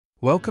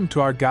Welcome to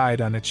our guide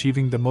on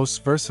achieving the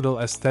most versatile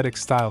aesthetic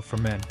style for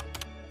men.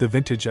 The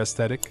vintage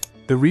aesthetic.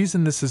 The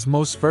reason this is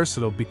most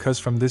versatile because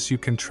from this you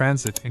can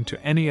transit into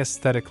any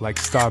aesthetic like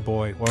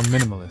Starboy or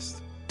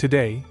minimalist.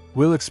 Today,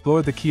 we'll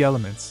explore the key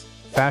elements,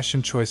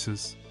 fashion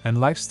choices,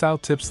 and lifestyle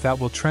tips that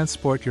will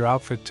transport your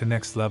outfit to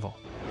next level.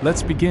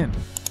 Let's begin.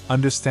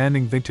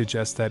 Understanding vintage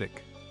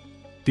aesthetic.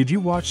 Did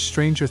you watch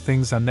Stranger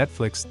Things on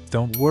Netflix?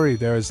 Don't worry,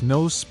 there is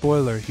no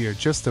spoiler here,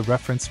 just a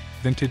reference.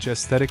 Vintage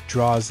aesthetic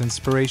draws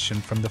inspiration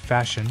from the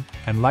fashion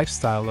and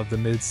lifestyle of the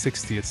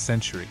mid-60th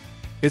century.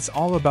 It's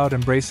all about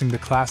embracing the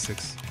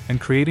classics and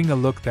creating a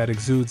look that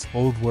exudes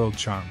old-world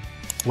charm.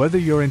 Whether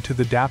you're into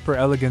the dapper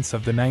elegance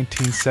of the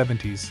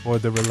 1970s or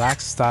the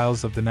relaxed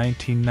styles of the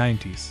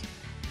 1990s,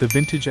 the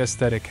vintage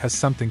aesthetic has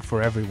something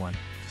for everyone.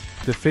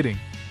 The fitting.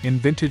 In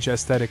vintage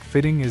aesthetic,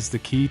 fitting is the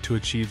key to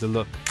achieve the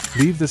look.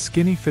 Leave the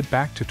skinny fit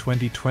back to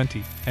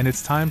 2020, and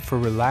it's time for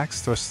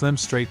relaxed or slim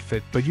straight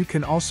fit, but you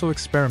can also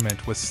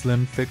experiment with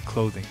slim fit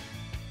clothing.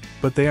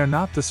 But they are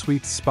not the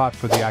sweet spot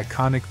for the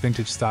iconic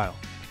vintage style.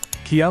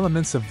 Key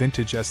elements of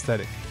vintage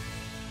aesthetic.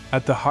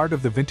 At the heart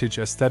of the vintage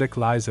aesthetic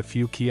lies a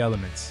few key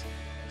elements.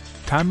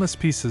 Timeless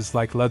pieces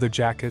like leather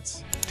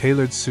jackets,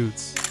 tailored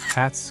suits,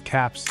 hats,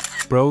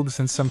 caps, brogues,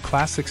 and some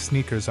classic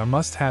sneakers are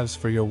must-haves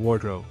for your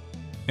wardrobe.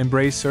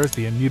 Embrace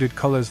earthy and muted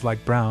colors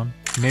like brown,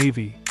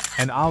 navy,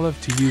 and olive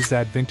to use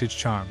that vintage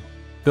charm.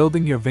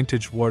 Building your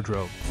vintage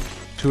wardrobe.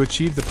 To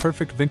achieve the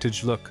perfect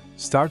vintage look,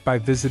 start by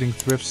visiting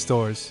thrift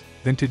stores,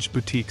 vintage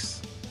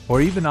boutiques,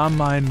 or even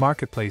online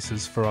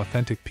marketplaces for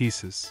authentic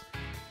pieces.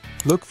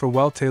 Look for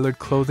well-tailored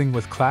clothing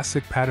with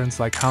classic patterns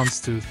like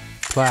houndstooth,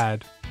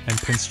 plaid, and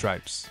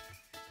pinstripes.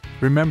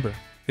 Remember,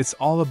 it's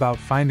all about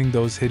finding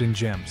those hidden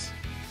gems.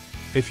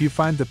 If you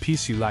find the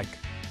piece you like,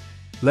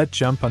 let's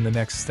jump on the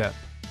next step.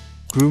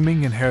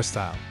 Grooming and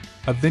hairstyle.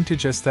 A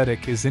vintage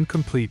aesthetic is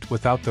incomplete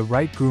without the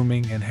right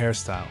grooming and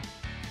hairstyle.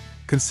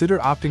 Consider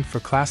opting for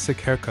classic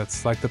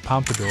haircuts like the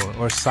pompadour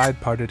or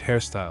side-parted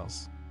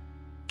hairstyles.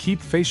 Keep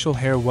facial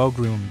hair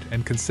well-groomed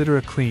and consider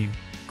a clean,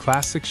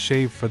 classic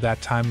shave for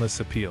that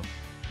timeless appeal.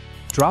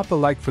 Drop a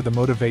like for the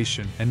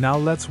motivation, and now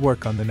let's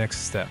work on the next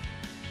step.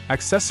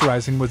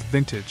 Accessorizing with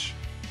vintage.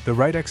 The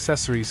right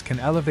accessories can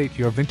elevate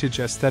your vintage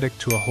aesthetic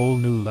to a whole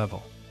new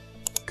level.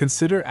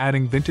 Consider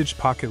adding vintage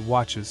pocket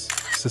watches,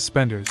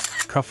 suspenders,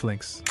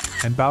 cufflinks,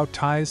 and bow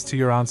ties to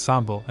your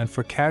ensemble, and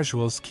for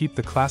casuals keep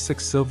the classic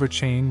silver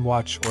chain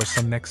watch or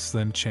some neck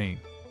slim chain.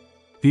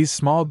 These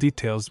small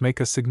details make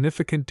a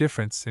significant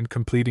difference in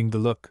completing the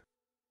look.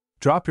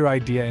 Drop your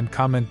idea and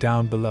comment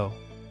down below.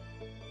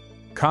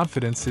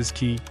 Confidence is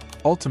key.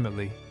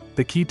 Ultimately,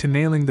 the key to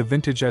nailing the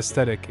vintage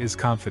aesthetic is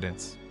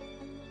confidence.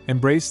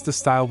 Embrace the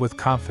style with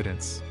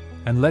confidence,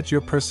 and let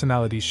your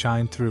personality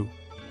shine through.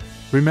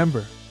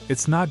 Remember,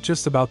 it's not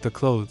just about the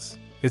clothes,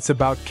 it's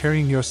about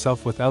carrying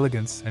yourself with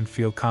elegance and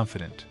feel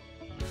confident.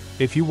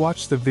 If you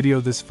watched the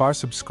video this far,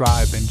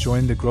 subscribe and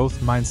join the growth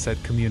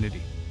mindset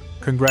community.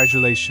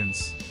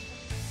 Congratulations!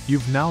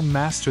 You've now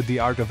mastered the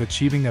art of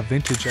achieving a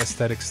vintage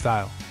aesthetic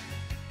style.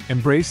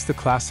 Embrace the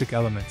classic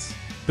elements,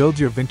 build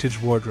your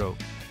vintage wardrobe,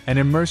 and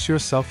immerse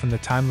yourself in the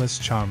timeless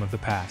charm of the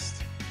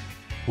past.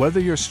 Whether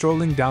you're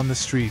strolling down the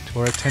street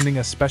or attending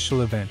a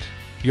special event,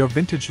 your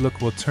vintage look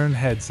will turn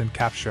heads and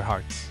capture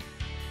hearts.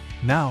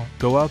 Now,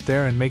 go out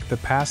there and make the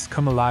past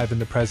come alive in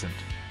the present.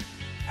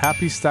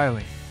 Happy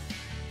styling!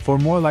 For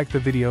more, like the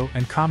video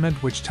and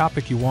comment which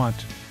topic you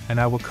want, and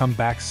I will come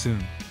back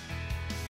soon.